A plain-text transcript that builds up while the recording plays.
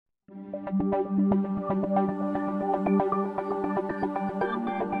We're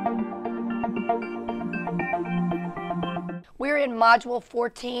in Module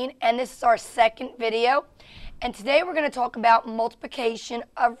 14, and this is our second video. And today we're going to talk about multiplication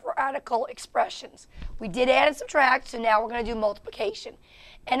of radical expressions. We did add and subtract, so now we're going to do multiplication.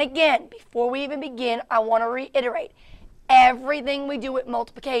 And again, before we even begin, I want to reiterate, everything we do with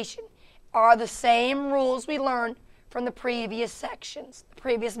multiplication are the same rules we learned from the previous sections, the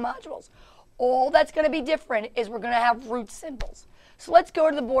previous modules. All that's going to be different is we're going to have root symbols. So let's go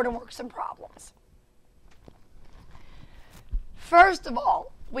to the board and work some problems. First of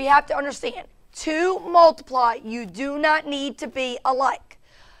all, we have to understand, to multiply, you do not need to be alike.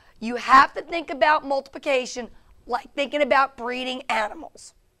 You have to think about multiplication like thinking about breeding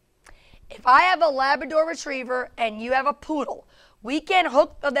animals. If I have a Labrador Retriever and you have a Poodle, we can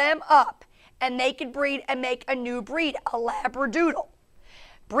hook them up and they can breed and make a new breed, a Labradoodle.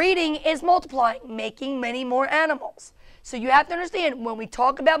 Breeding is multiplying, making many more animals. So you have to understand, when we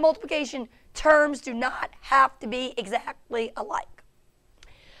talk about multiplication, terms do not have to be exactly alike.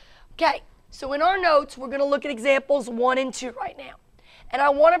 Okay, so in our notes, we're going to look at examples 1 and 2 right now. And I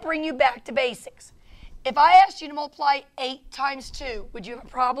want to bring you back to basics. If I asked you to multiply 8 times 2, would you have a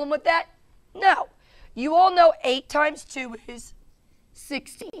problem with that? No. You all know 8 times 2 is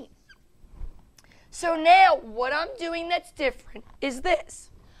 16. So now, what I'm doing that's different is this.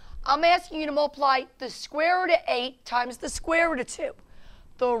 I'm asking you to multiply the square root of 8 times the square root of 2.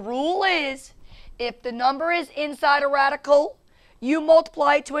 The rule is, if the number is inside a radical, you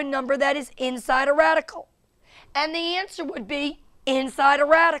multiply to a number that is inside a radical. And the answer would be inside a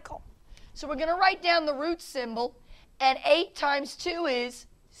radical. So we're going to write down the root symbol, and 8 times 2 is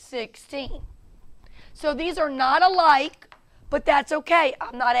 16. So these are not alike, but that's okay.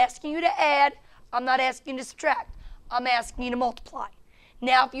 I'm not asking you to add. I'm not asking you to subtract. I'm asking you to multiply.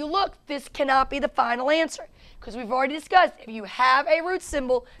 Now, if you look, this cannot be the final answer, because we've already discussed, if you have a root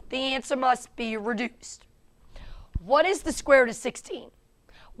symbol, the answer must be reduced. What is the square root of 16?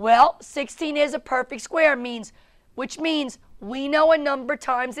 Well, 16 is a perfect square, which means we know a number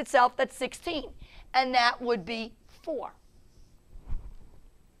times itself that's 16, and that would be 4.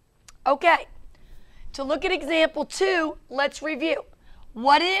 Okay, to look at example 2, let's review.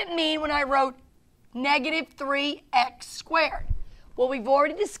 What did it mean when I wrote negative 3x squared? Well, we've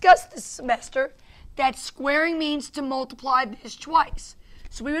already discussed this semester that squaring means to multiply this twice.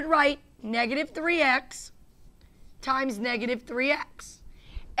 So we would write negative 3x times negative 3x.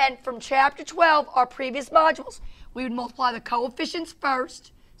 And from chapter 12, our previous modules, we would multiply the coefficients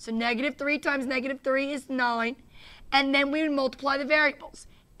first. So negative 3 times negative 3 is 9. And then we would multiply the variables.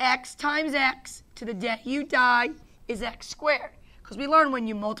 X times x to the day you die is x squared. Because we learned when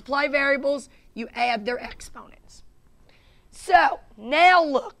you multiply variables, you add their exponents. So now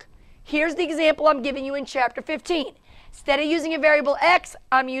look, here's the example I'm giving you in chapter 15. Instead of using a variable x,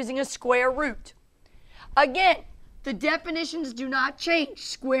 I'm using a square root. Again, the definitions do not change.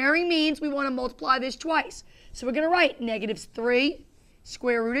 Squaring means we want to multiply this twice. So we're going to write negative 3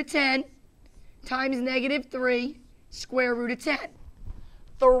 square root of 10 times negative 3 square root of 10.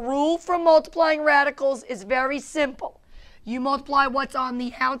 The rule for multiplying radicals is very simple. You multiply what's on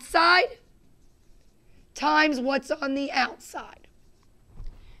the outside times what's on the outside.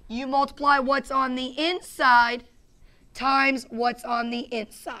 You multiply what's on the inside times what's on the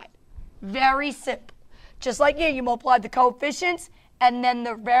inside. Very simple. Just like here, you multiply the coefficients and then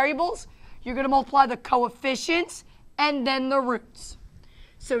the variables. You're going to multiply the coefficients and then the roots.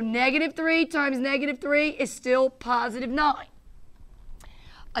 So negative 3 times negative 3 is still positive 9.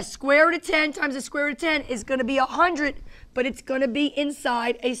 A square root of 10 times a square root of 10 is going to be 100, but it's going to be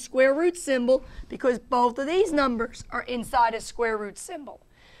inside a square root symbol because both of these numbers are inside a square root symbol.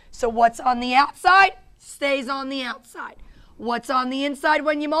 So what's on the outside stays on the outside. What's on the inside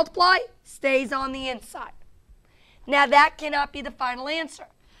when you multiply stays on the inside. Now that cannot be the final answer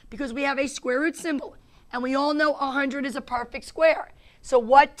because we have a square root symbol, and we all know 100 is a perfect square. So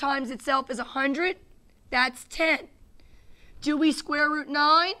what times itself is 100? That's 10. Do we square root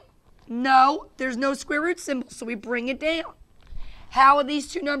 9? No, there's no square root symbol, so we bring it down. How are these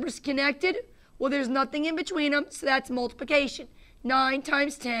two numbers connected? Well, there's nothing in between them, so that's multiplication. 9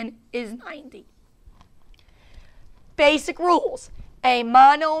 times 10 is 90. Basic rules. A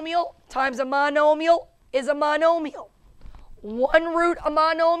monomial times a monomial is a monomial. One root a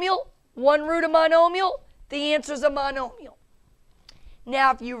monomial, one root a monomial, the answer is a monomial.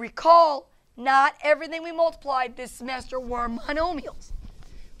 Now, if you recall, not everything we multiplied this semester were monomials.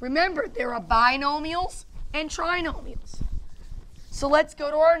 Remember, there are binomials and trinomials. So let's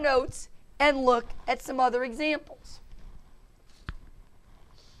go to our notes and look at some other examples.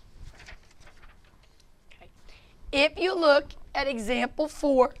 If you look at example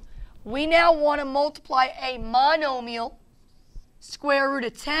 4, we now want to multiply a monomial, square root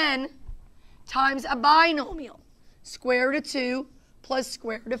of 10, times a binomial, square root of 2 plus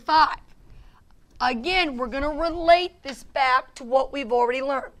square root of 5. Again, we're going to relate this back to what we've already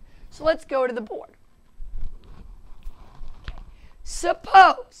learned. So let's go to the board. Okay.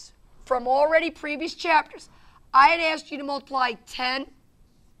 Suppose, from already previous chapters, I had asked you to multiply 10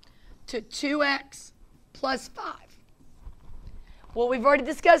 to 2x plus 5. Well, we've already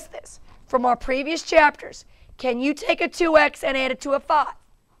discussed this. From our previous chapters, can you take a 2x and add it to a 5?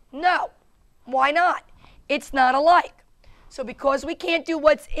 No. Why not? It's not alike. So because we can't do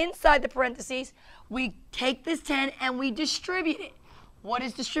what's inside the parentheses, we take this 10 and we distribute it. What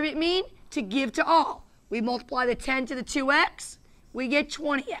does distribute mean? To give to all. We multiply the 10 to the 2x, we get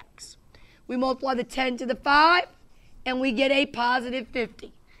 20x. We multiply the 10 to the 5, and we get a positive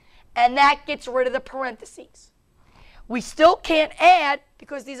 50. And that gets rid of the parentheses. We still can't add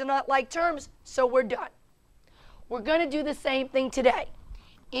because these are not like terms, so we're done. We're going to do the same thing today.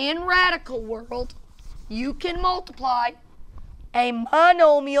 In radical world, you can multiply a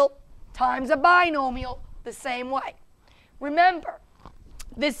monomial times a binomial the same way. Remember,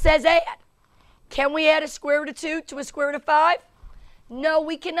 this says add. Can we add a square root of 2 to a square root of 5? No,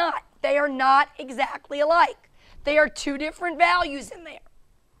 we cannot. They are not exactly alike. They are two different values in there.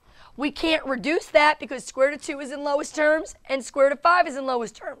 We can't reduce that because square root of 2 is in lowest terms and square root of 5 is in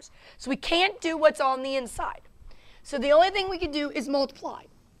lowest terms. So we can't do what's on the inside. So the only thing we can do is multiply.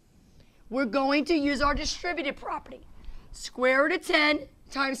 We're going to use our distributive property. Square root of 10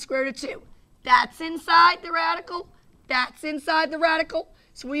 times square root of 2. That's inside the radical. That's inside the radical.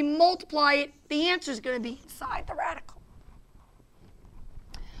 So we multiply it. The answer is going to be inside the radical.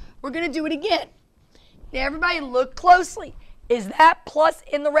 We're going to do it again. Now everybody look closely. Is that plus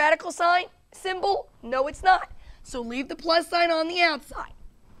in the radical sign symbol? No, it's not. So leave the plus sign on the outside.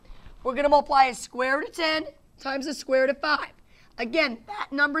 We're going to multiply a square root of 10 times the square root of 5. Again,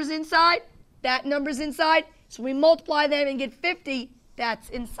 that number's inside, that number's inside. So we multiply them and get 50. That's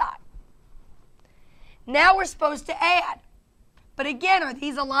inside. Now we're supposed to add. But again, are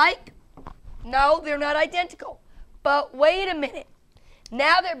these alike? No, they're not identical. But wait a minute.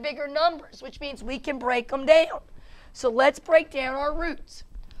 Now they're bigger numbers, which means we can break them down. So let's break down our roots.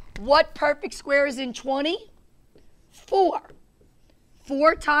 What perfect square is in 20? 4.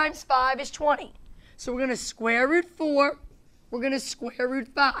 4 times 5 is 20. So we're going to square root 4. We're going to square root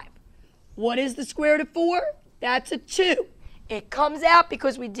 5. What is the square root of 4? That's a 2. It comes out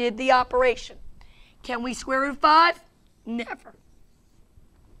because we did the operation. Can we square root 5? Never.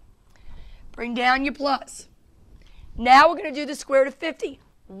 Bring down your plus. Now we're going to do the square root of 50.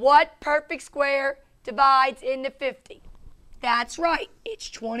 What perfect square divides into 50? That's right. It's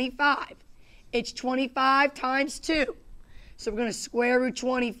 25. It's 25 times 2. So we're going to square root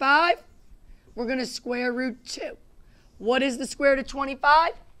 25. We're going to square root 2. What is the square root of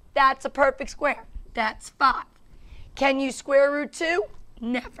 25? That's a perfect square. That's 5. Can you square root 2?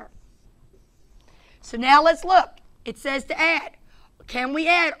 Never. So now let's look. It says to add. Can we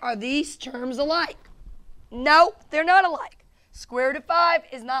add? Are these terms alike? No, they're not alike. Square root of 5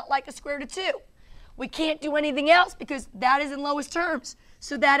 is not like a square root of 2. We can't do anything else because that is in lowest terms.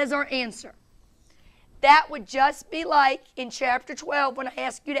 So that is our answer. That would just be like in chapter 12 when I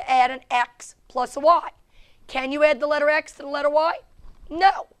asked you to add an x plus a y. Can you add the letter x to the letter y?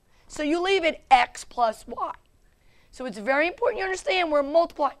 No. So you leave it x plus y. So it's very important you understand we're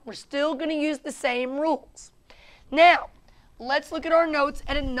multiplying. We're still going to use the same rules. Now, let's look at our notes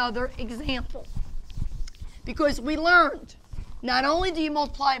at another example. Because we learned not only do you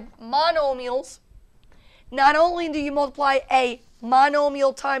multiply monomials, not only do you multiply a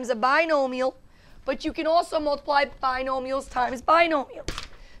monomial times a binomial, but you can also multiply binomials times binomials.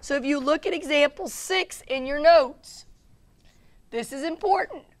 So if you look at example 6 in your notes, this is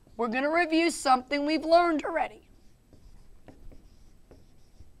important. We're going to review something we've learned already.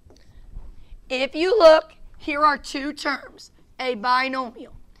 If you look, here are two terms, a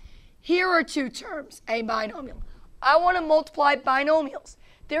binomial. Here are two terms, a binomial. I want to multiply binomials.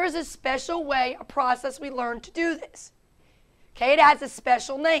 There is a special way, a process we learned to do this. Okay, it has a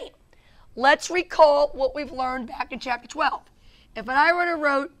special name. Let's recall what we've learned back in chapter 12. If I were to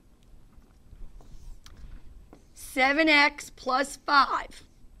wrote 7x plus 5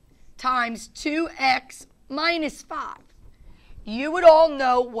 times 2x minus 5, you would all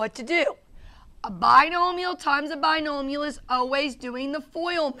know what to do. A binomial times a binomial is always doing the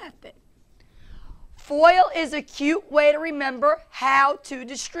FOIL method. FOIL is a cute way to remember how to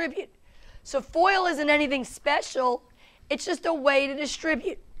distribute. So FOIL isn't anything special. It's just a way to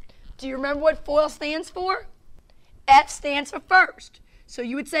distribute. Do you remember what FOIL stands for? F stands for first. So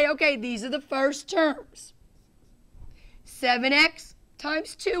you would say, okay, these are the first terms. 7x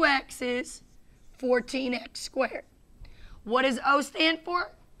times 2x is 14x squared. What does O stand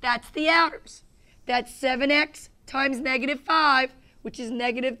for? That's the outers. That's 7x times negative 5, which is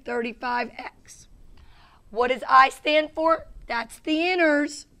negative 35x. What does I stand for? That's the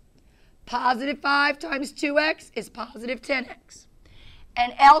inners. Positive 5 times 2x is positive 10x.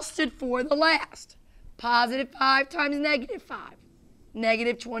 And L stood for the last. Positive 5 times negative 5,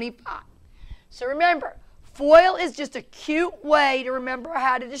 negative 25. So remember, FOIL is just a cute way to remember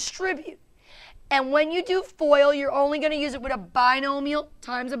how to distribute. And when you do FOIL, you're only going to use it with a binomial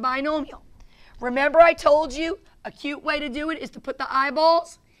times a binomial. Remember I told you a cute way to do it is to put the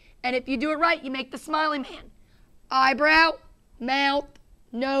eyeballs, and if you do it right, you make the smiley man. Eyebrow, mouth,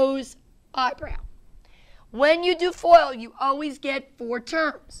 nose, eyebrow. When you do FOIL, you always get 4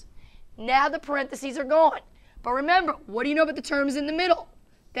 terms. Now the parentheses are gone. But remember, what do you know about the terms in the middle?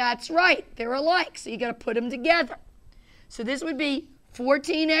 That's right, they're alike, so you got to put them together. So this would be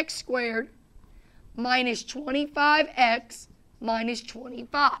 14x squared minus 25x minus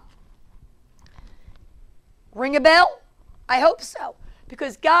 25. Ring a bell? I hope so.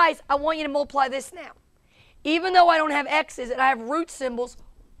 Because guys, I want you to multiply this now. Even though I don't have x's and I have root symbols,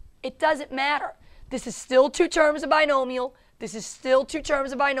 it doesn't matter. This is still 2 terms of binomial. This is still 2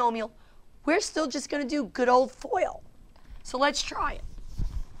 terms of binomial. We're still just going to do good old FOIL. So let's try it.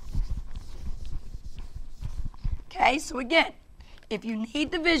 Okay, so again, if you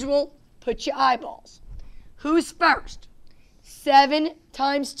need the visual, put your eyeballs. Who's first? 7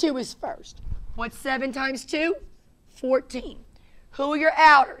 times 2 is first. What's 7 times 2? 14. Who are your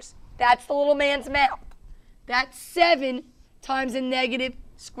outers? That's the little man's mouth. That's 7 times a negative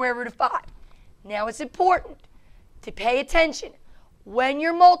square root of 5. Now it's important to pay attention. When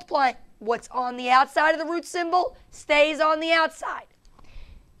you're multiplying, what's on the outside of the root symbol stays on the outside.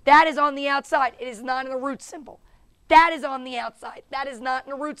 That is on the outside. It is not in the root symbol. That is on the outside. That is not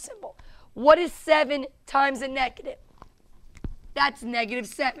in the root symbol. What is 7 times a negative? That's negative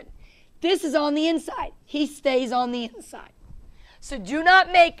 7. This is on the inside. He stays on the inside. So do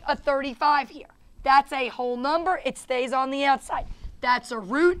not make a 35 here. That's a whole number. It stays on the outside. That's a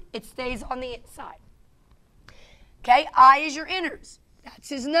root. It stays on the inside. Okay, I is your inners. That's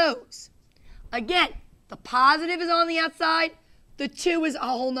his nose. Again, the positive is on the outside. The 2 is a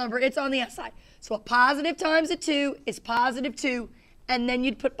whole number. It's on the outside. So a positive times a 2 is positive 2, and then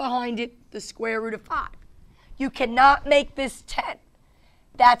you'd put behind it the square root of 5. You cannot make this 10.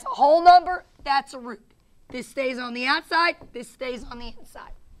 That's a whole number. That's a root. This stays on the outside. This stays on the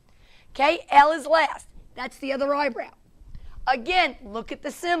inside. Okay, L is last. That's the other eyebrow. Again, look at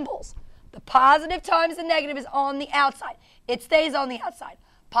the symbols. The positive times the negative is on the outside. It stays on the outside.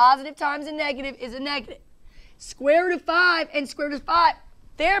 Positive times a negative is a negative. Square root of 5 and square root of 5,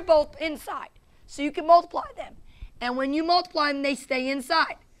 they're both inside. So you can multiply them. And when you multiply them, they stay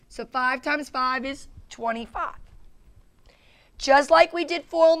inside. So 5 times 5 is 25. Just like we did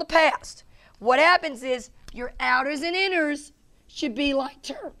FOIL in the past, what happens is your outers and inners should be like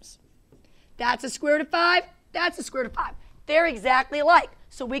terms. That's a square root of 5. That's a square root of 5. They're exactly alike,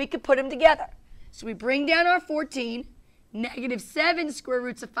 so we could put them together. So we bring down our 14, negative 7 square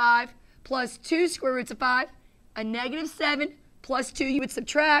roots of 5 plus 2 square roots of 5, a negative 7 plus 2 you would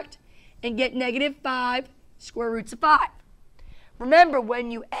subtract and get negative 5 square roots of 5. Remember,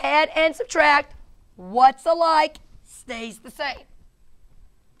 when you add and subtract, what's alike stays the same.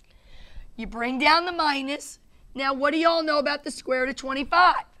 You bring down the minus. Now, what do you all know about the square root of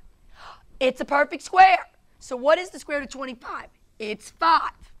 25? It's a perfect square. So what is the square root of 25? It's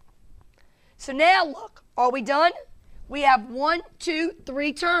 5. So now look, are we done? We have 1, 2,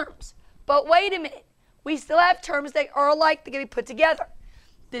 3 terms. But wait a minute. We still have terms that are alike that can be put together.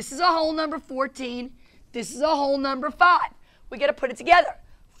 This is a whole number 14. This is a whole number 5. We got to put it together.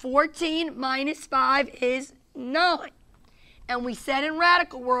 14 minus 5 is 9. And we said in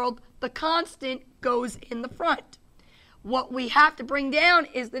radical world, the constant goes in the front. What we have to bring down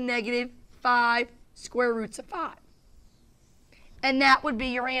is the negative 5 square roots of 5. And that would be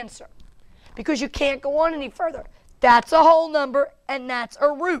your answer. Because you can't go on any further. That's a whole number and that's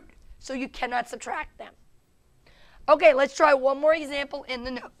a root. So you cannot subtract them. Okay, let's try one more example in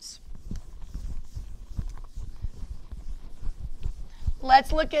the notes.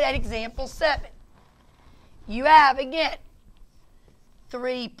 Let's look at example 7. You have, again,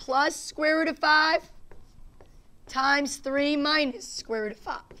 3 plus square root of 5 times 3 minus square root of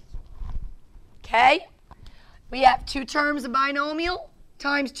 5. Okay? We have 2 terms of binomial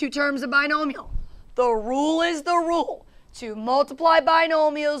times 2 terms of binomial. The rule is the rule. To multiply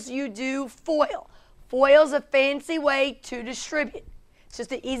binomials, you do FOIL. FOIL's a fancy way to distribute. It's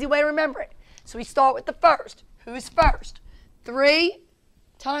just an easy way to remember it. So we start with the first. Who's first? 3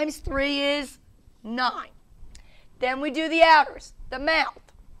 times 3 is 9. Then we do the outers, the mouth.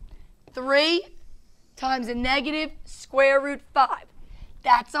 3 times a negative square root 5.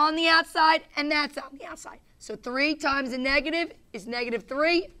 That's on the outside, and that's on the outside. So 3 times a negative is negative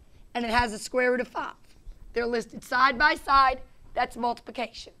 3, and it has a square root of 5. They're listed side by side. That's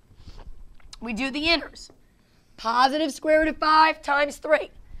multiplication. We do the inners. Positive square root of 5 times 3.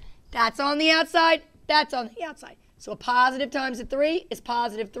 That's on the outside. That's on the outside. So a positive times a 3 is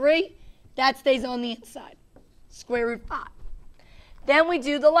positive 3. That stays on the inside. Square root 5. Then we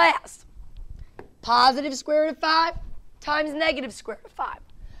do the last. Positive square root of 5 times negative square root of 5.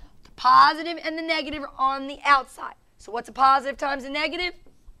 The positive and the negative are on the outside. So what's a positive times a negative?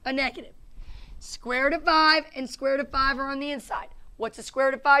 A negative. Square root of 5 and square root of 5 are on the inside. What's the square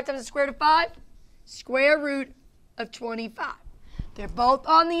root of 5 times the square root of 5? Square root of 25. They're both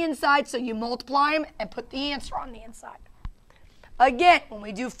on the inside, so you multiply them and put the answer on the inside. Again, when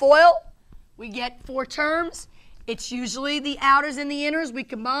we do FOIL, we get 4 terms. It's usually the outers and the inners we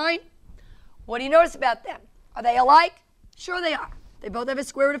combine. What do you notice about them? Are they alike? Sure they are. They both have a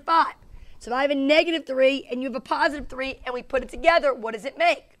square root of 5. So if I have a negative 3 and you have a positive 3 and we put it together, what does it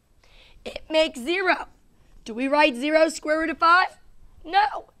make? It makes 0. Do we write 0 square root of 5?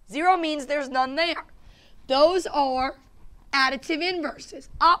 No. 0 means there's none there. Those are additive inverses,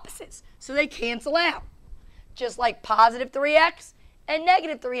 opposites, so they cancel out. Just like positive 3x and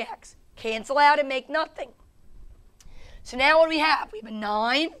negative 3x. Cancel out and make nothing. So now what do we have? We have a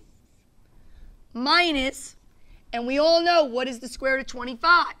 9 minus, and we all know what is the square root of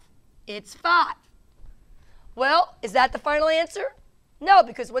 25? It's 5. Well, is that the final answer? No,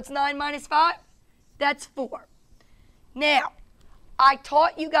 because what's 9 minus 5? That's 4. Now, I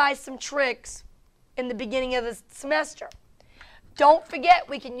taught you guys some tricks in the beginning of the semester. Don't forget,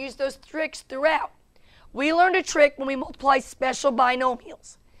 we can use those tricks throughout. We learned a trick when we multiply special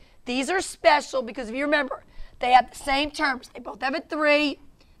binomials. These are special because if you remember, they have the same terms. They both have a 3.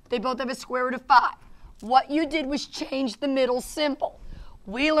 They both have a square root of 5. What you did was change the middle symbol.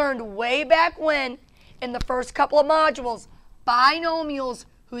 We learned way back when, in the first couple of modules, binomials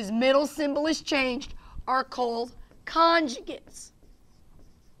whose middle symbol is changed are called conjugates.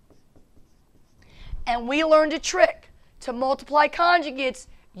 And we learned a trick. To multiply conjugates,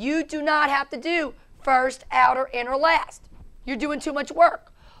 you do not have to do first, outer, inner, last. You're doing too much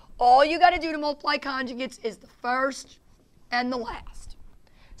work. All you got to do to multiply conjugates is the first and the last.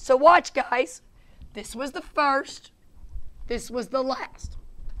 So watch, guys. This was the first. This was the last.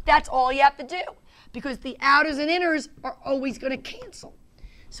 That's all you have to do because the outers and inners are always going to cancel.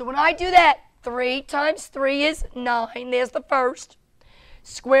 So when I do that, 3 times 3 is 9. There's the first.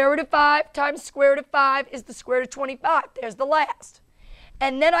 Square root of 5 times square root of 5 is the square root of 25. There's the last.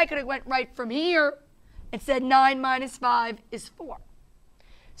 And then I could have went right from here and said 9 minus 5 is 4.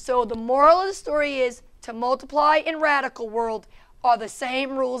 So the moral of the story is to multiply in radical world are the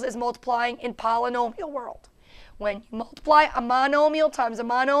same rules as multiplying in polynomial world. When you multiply a monomial times a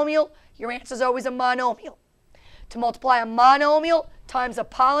monomial, your answer is always a monomial. To multiply a monomial times a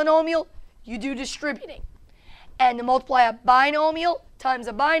polynomial, you do distributing. And to multiply a binomial times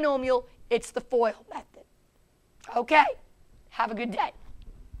a binomial, it's the FOIL method. Okay, have a good day.